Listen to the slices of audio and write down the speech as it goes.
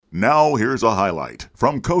Now here's a highlight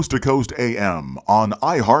from Coast to Coast AM on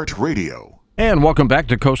iHeartRadio. And welcome back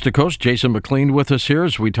to Coast. Jason McLean with us here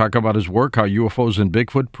as we talk about his work, How UFOs and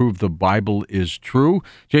Bigfoot Prove the Bible is True.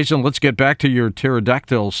 Jason, let's get back to your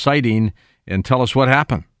pterodactyl sighting and tell us what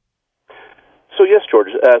happened. So yes, George,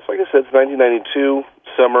 like I said, it's 1992,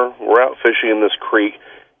 summer. We're out fishing in this creek,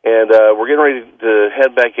 and we're getting ready to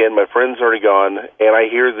head back in. My friend's already gone, and I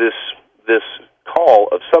hear this call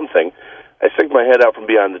of something. I stick my head out from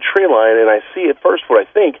behind the tree line, and I see at first what I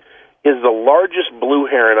think is the largest blue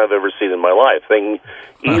heron I've ever seen in my life. Thing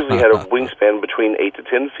easily had a wingspan between 8 to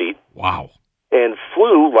 10 feet. Wow. And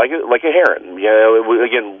flew like a heron. You know,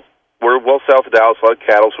 again, we're well south of Dallas, a lot of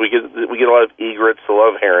cattle, so we get a lot of egrets, a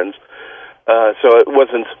lot of herons. So it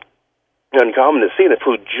wasn't uncommon to see it. It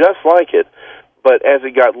flew just like it. But as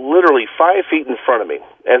it got literally 5 feet in front of me,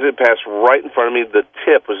 as it passed right in front of me, the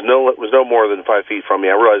tip was no more than 5 feet from me.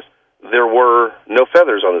 I realized there were no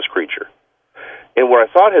feathers on this creature. And what I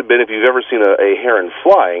thought had been, if you've ever seen a heron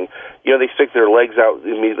flying, you know, they stick their legs out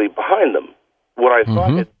immediately behind them. What I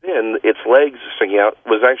thought had been its legs sticking out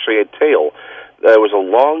was actually a tail. It was a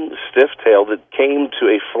long, stiff tail that came to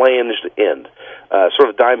a flanged end, sort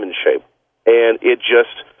of diamond shape. And it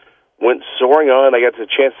just went soaring on. I got the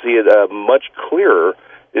chance to see it much clearer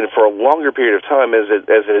and for a longer period of time as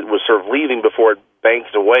it was sort of leaving before it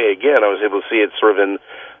banked away again. I was able to see it sort of in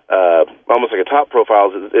almost like a top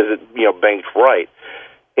profile as it banked right.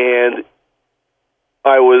 And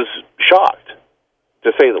I was shocked,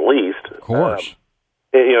 to say the least. Of course.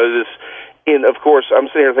 And of course, I'm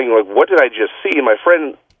sitting here thinking, like, what did I just see? And my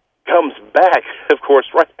friend comes back, of course,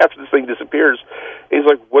 right after this thing disappears. And he's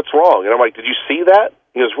like, what's wrong? And I'm like, did you see that?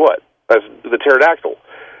 He goes, what? That's the pterodactyl.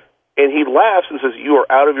 And he laughs and says, you are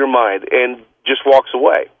out of your mind, and just walks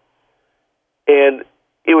away. And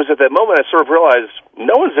it was at that moment I sort of realized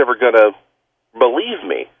no one's ever going to believe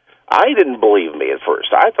me. I didn't believe me at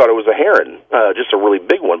first. I thought it was a heron, just a really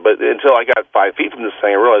big one. But until I got 5 feet from this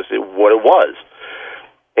thing, I realized what it was.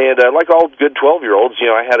 And like all good 12-year-olds,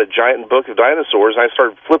 I had a giant book of dinosaurs, and I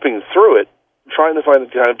started flipping through it, trying to find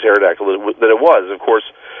the kind of pterodactyl that it was. Of course,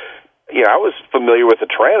 I was familiar with the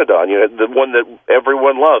Pteranodon, the one that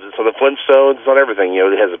everyone loves. It's on the Flintstones, it's on everything.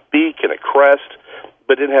 It has a beak and a crest,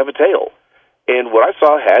 but didn't have a tail. And what I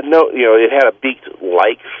saw had it had a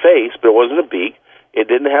beaked-like face, but it wasn't a beak. It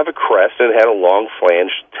didn't have a crest, and it had a long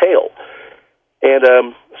flanged tail. And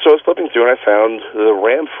so I was flipping through, and I found the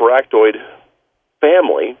Rhamphorhactoid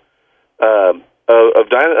family of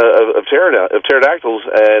pterodactyls,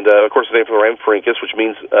 and of course the name for the Rhamphorhynchus, which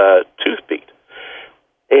means tooth-beaked.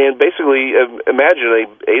 And basically, imagine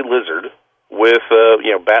a lizard with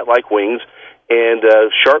bat-like wings and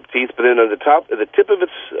sharp teeth, but then at the tip of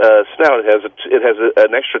its snout, it has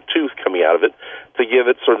an extra tooth coming out of it to give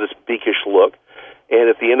it sort of this beakish look. And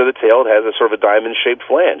at the end of the tail, it has a sort of a diamond-shaped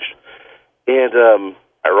flange. And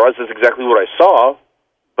I realized that's exactly what I saw.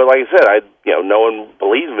 But like I said, no one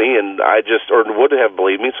believed me, and or would have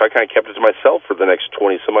believed me, so I kind of kept it to myself for the next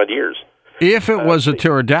 20-some-odd years. If it was a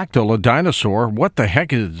pterodactyl, a dinosaur, what the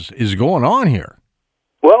heck is going on here?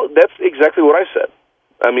 Well, that's exactly what I said.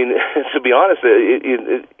 I mean, to be honest,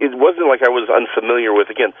 it wasn't like I was unfamiliar with.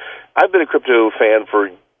 Again, I've been a crypto fan for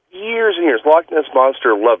years and years. Loch Ness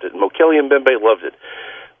Monster, loved it. Mokele and Mbembe, loved it.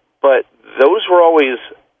 But those were always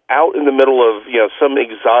out in the middle of some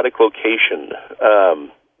exotic location.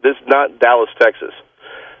 This not Dallas, Texas,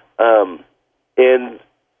 and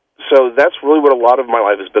so that's really what a lot of my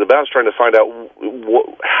life has been about. Is trying to find out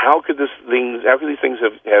how could these things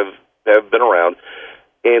have been around.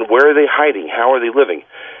 And where are they hiding? How are they living?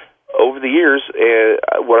 Over the years,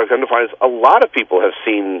 what I've come to find is a lot of people have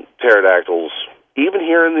seen pterodactyls, even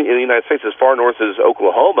here in the United States, as far north as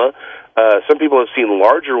Oklahoma. Some people have seen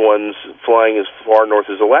larger ones flying as far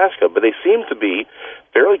north as Alaska, but they seem to be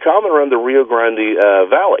fairly common around the Rio Grande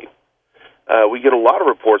Valley. We get a lot of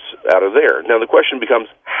reports out of there. Now, the question becomes,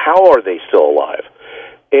 how are they still alive?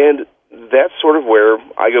 And that's sort of where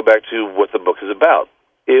I go back to what the book is about.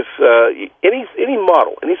 If any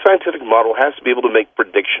model, any scientific model has to be able to make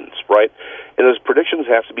predictions, right? And those predictions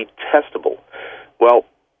have to be testable. Well,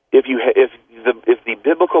 if the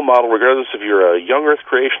biblical model, regardless if you're a young Earth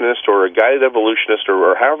creationist or a guided evolutionist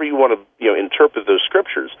or however you want to interpret those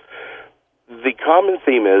scriptures, the common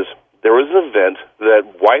theme is there was an event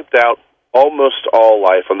that wiped out almost all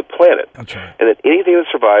life on the planet. That's right. And that anything that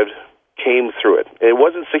survived came through it. And it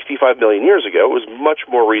wasn't 65 million years ago. It was much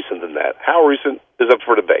more recent than that. How recent is up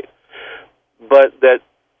for debate. But that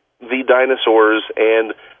the dinosaurs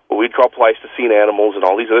and what we'd call Pleistocene animals and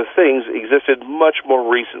all these other things existed much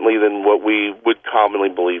more recently than what we would commonly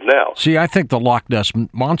believe now. See, I think the Loch Ness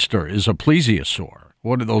Monster is a plesiosaur.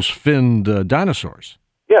 What are those finned dinosaurs?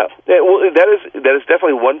 Yeah, well, that is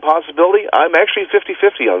definitely one possibility. I'm actually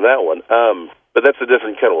 50-50 on that one, but that's a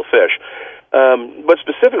different kettle of fish. But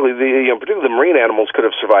specifically, particularly the marine animals could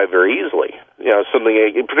have survived very easily.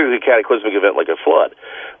 Particularly a cataclysmic event like a flood.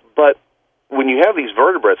 But when you have these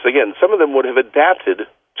vertebrates, again, some of them would have adapted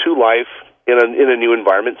to life in a new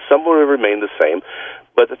environment. Some would have remained the same.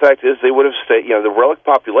 But the fact is, they would have stayed. The relic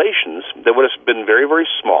populations that would have been very, very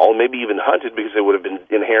small, maybe even hunted because they would have been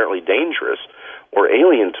inherently dangerous or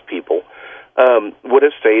alien to people, would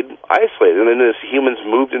have stayed isolated. And then as humans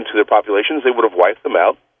moved into their populations, they would have wiped them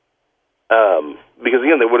out because,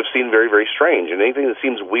 again, they would have seemed very, very strange. And anything that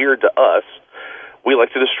seems weird to us, we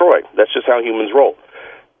like to destroy. That's just how humans roll.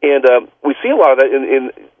 And we see a lot of that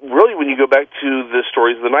in really when you go back to the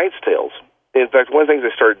stories of the Knight's Tales. In fact, one of the things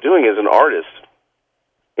I started doing as an artist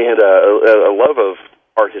and a love of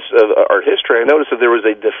art history, I noticed that there was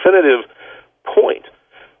a definitive point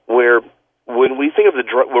where when we think of the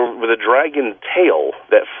dragon tail,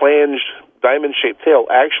 that flanged diamond-shaped tail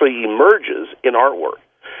actually emerges in artwork.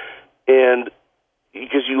 And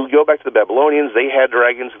because you go back to the Babylonians, they had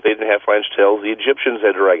dragons, they didn't have flanged tails. The Egyptians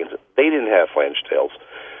had dragons, they didn't have flanged tails.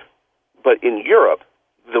 But in Europe,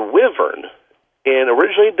 the wyvern, and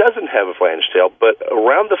originally it doesn't have a flanged tail, but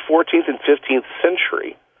around the 14th and 15th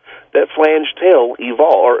century, that flanged tail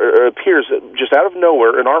evolved or appears just out of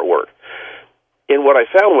nowhere in artwork. And what I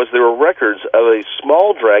found was there were records of a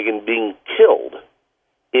small dragon being killed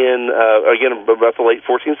in, again, about the late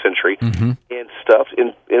 14th century, and stuffed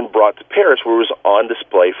and brought to Paris, where it was on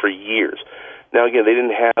display for years. Now, again, they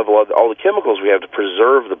didn't have all the chemicals we have to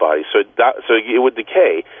preserve the body, so it would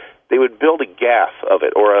decay. They would build a gaff of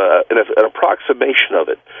it or an approximation of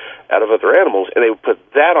it out of other animals, and they would put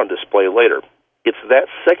that on display later. It's that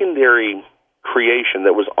secondary creation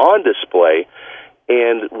that was on display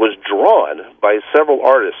and was drawn by several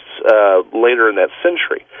artists later in that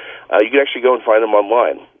century. You can actually go and find them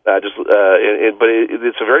online. But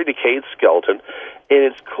it's a very decayed skeleton, and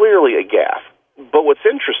it's clearly a gaff. But what's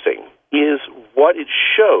interesting is what it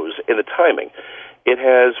shows in the timing. It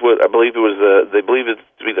has what I believe they believe it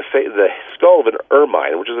to be the skull of an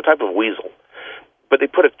ermine, which is a type of weasel. But they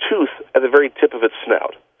put a tooth at the very tip of its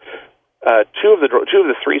snout. Two of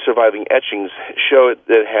the three surviving etchings show it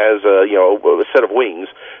that it has a set of wings,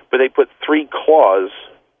 but they put 3 claws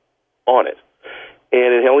on it,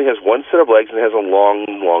 and it only has one set of legs and it has a long,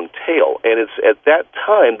 long tail. And it's at that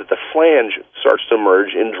time that the flange starts to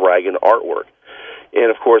emerge in dragon artwork.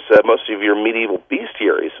 And of course, most of your medieval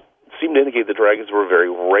bestiaries seem to indicate the dragons were very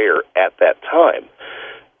rare at that time.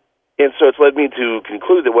 And so it's led me to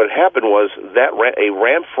conclude that what happened was that a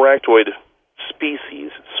ramphoractoid species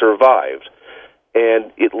survived and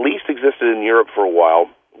at least existed in Europe for a while,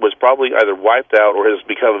 was probably either wiped out or has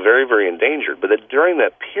become very, very endangered. But that during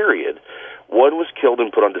that period, one was killed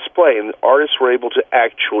and put on display, and artists were able to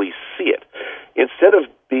actually see it. Instead of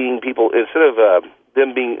them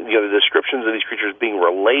being, the descriptions of these creatures being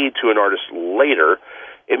relayed to an artist later,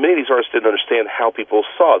 and many of these artists didn't understand how people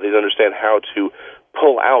saw it. They didn't understand how to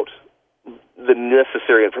pull out the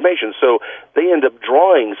necessary information. So they end up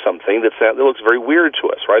drawing something that looks very weird to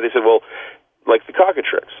us, right? They said, well, like the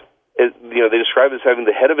cockatrice. They describe it as having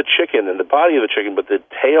the head of a chicken and the body of a chicken, but the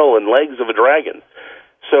tail and legs of a dragon.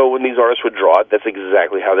 So when these artists would draw it, that's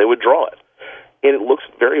exactly how they would draw it. And it looks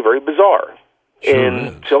very, very bizarre. Sure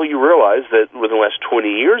until you realize that within the last 20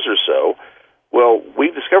 years or so, well,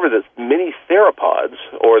 we've discovered that many theropods,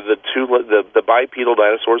 or the bipedal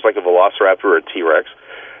dinosaurs like a velociraptor or a T-Rex,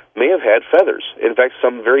 may have had feathers. In fact,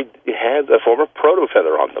 some had a form of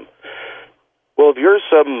proto-feather on them. Well, if you're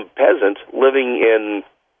some peasant living in,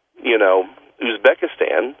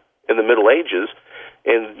 Uzbekistan in the Middle Ages,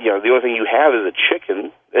 and, the only thing you have is a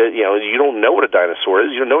chicken, you don't know what a dinosaur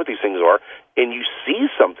is, you don't know what these things are, and you see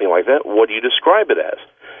something like that, what do you describe it as?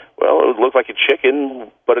 Well, it would look like a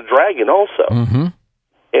chicken, but a dragon also. Mm-hmm.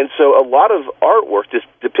 And so a lot of artwork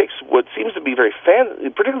depicts what seems to be very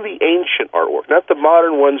particularly the ancient artwork, not the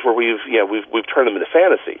modern ones where we've turned them into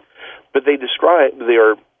fantasy, but they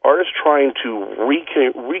are artists trying to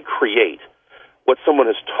recreate what someone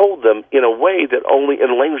has told them in a way that only in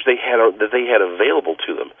a language they had available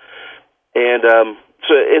to them. And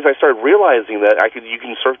so as I started realizing that, you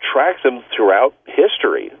can sort of track them throughout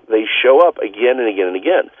history. They show up again and again and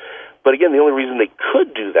again. But again, the only reason they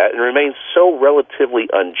could do that and remain so relatively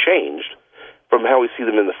unchanged from how we see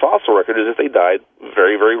them in the fossil record is if they died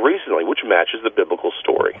very, very recently, which matches the biblical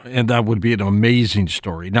story. And that would be an amazing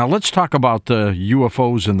story. Now, let's talk about the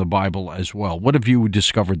UFOs in the Bible as well. What have you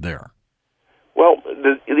discovered there? Well,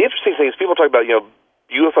 the interesting thing is people talk about,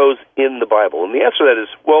 UFOs in the Bible. And the answer to that is,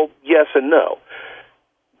 well, yes and no.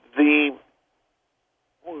 the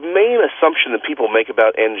main assumption that people make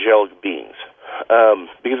about angelic beings,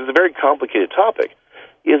 because it's a very complicated topic,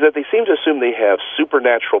 is that they seem to assume they have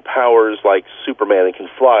supernatural powers like Superman and can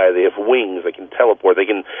fly, they have wings, they can teleport, they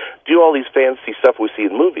can do all these fancy stuff we see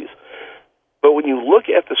in movies. But when you look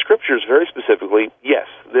at the scriptures very specifically, yes,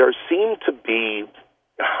 there seem to be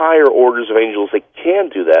higher orders of angels that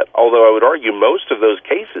can do that, although I would argue most of those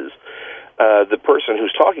cases, the person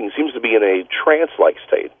who's talking seems to be in a trance-like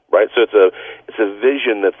state, right? So it's a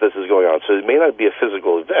vision that this is going on. So it may not be a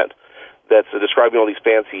physical event that's describing all these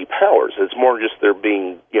fancy powers. It's more just they're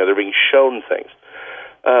being shown things.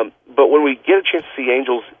 But when we get a chance to see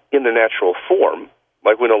angels in their natural form,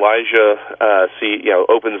 like when Elijah asks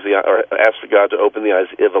God to open the eyes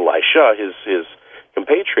of Elisha, his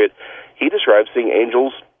compatriot, he describes seeing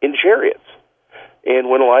angels in chariots. And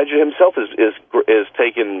when Elijah himself is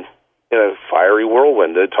taken in a fiery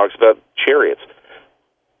whirlwind, it talks about chariots.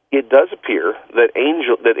 It does appear that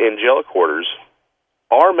angelic orders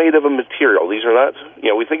are made of a material. These are not,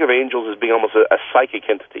 we think of angels as being almost a psychic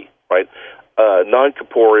entity, right?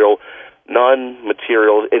 Non-corporeal,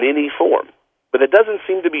 non-material in any form. But it doesn't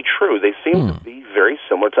seem to be true. They seem to be very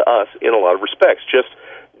similar to us in a lot of respects, just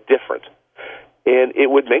different. And it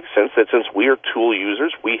would make sense that since we are tool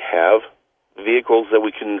users, we have vehicles that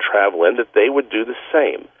we can travel in, that they would do the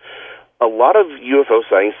same. A lot of UFO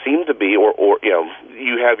sightings seem to be, or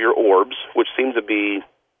you have your orbs, which seem to be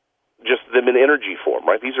just them in energy form,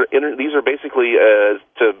 right? These are basically,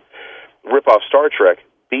 to rip off Star Trek,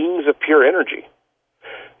 beings of pure energy.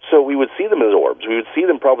 So we would see them as orbs. We would see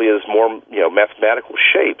them probably as more, mathematical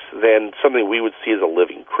shapes than something we would see as a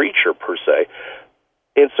living creature per se.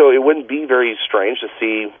 And so it wouldn't be very strange to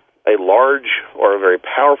see a large or a very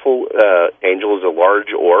powerful angel as a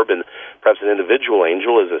large orb, and perhaps an individual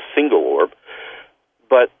angel as a single orb.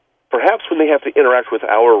 But perhaps when they have to interact with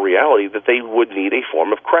our reality, that they would need a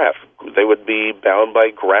form of craft. They would be bound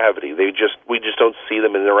by gravity. We just don't see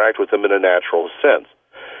them and interact with them in a natural sense.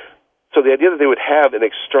 So the idea that they would have an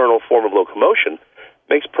external form of locomotion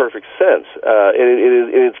makes perfect sense,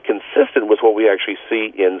 and it's consistent with what we actually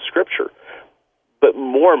see in Scripture. But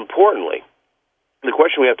more importantly, the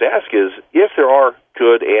question we have to ask is, if there are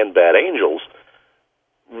good and bad angels,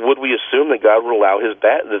 would we assume that God would allow his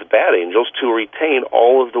bad angels to retain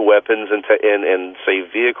all of the weapons and say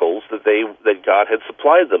vehicles that God had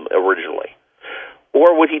supplied them originally,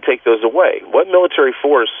 or would he take those away? What military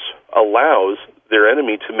force allows their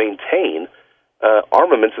enemy to maintain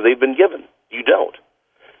armaments that they've been given? You don't.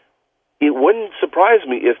 It wouldn't surprise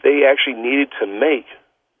me if they actually needed to make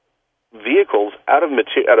vehicles out of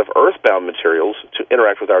earthbound materials to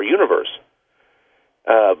interact with our universe,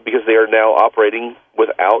 because they are now operating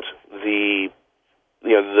without the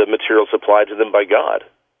material supplied to them by God.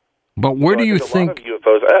 But where do you think? A lot of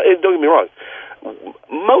UFOs, don't get me wrong,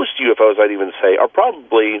 most UFOs, I'd even say, are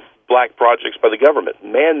probably black projects by the government,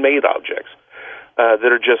 man-made objects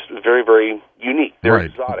that are just very, very unique. They're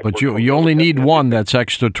right. exotic. But you only need one that's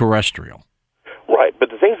extraterrestrial. Right, but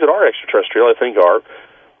the things that are extraterrestrial, I think, are,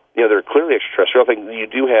 they're clearly extraterrestrial. I think you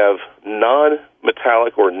do have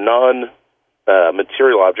non-metallic or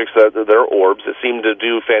non-material objects that are orbs that seem to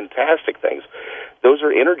do fantastic things. Those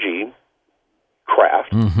are energy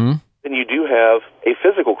craft. Mm-hmm. And you do have a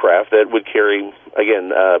physical craft that would carry,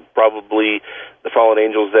 again, probably the fallen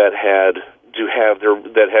angels that had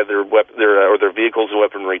their vehicles and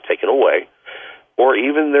weaponry taken away, or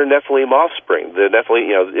even their Nephilim offspring. The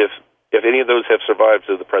Nephilim, if any of those have survived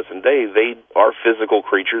to the present day, they are physical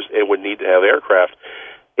creatures and would need to have aircraft.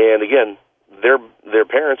 And again, their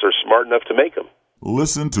parents are smart enough to make them.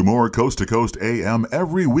 Listen to more Coast to Coast AM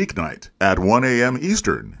every weeknight at 1 a.m.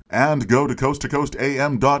 Eastern, and go to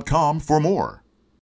coasttocoastam.com for more.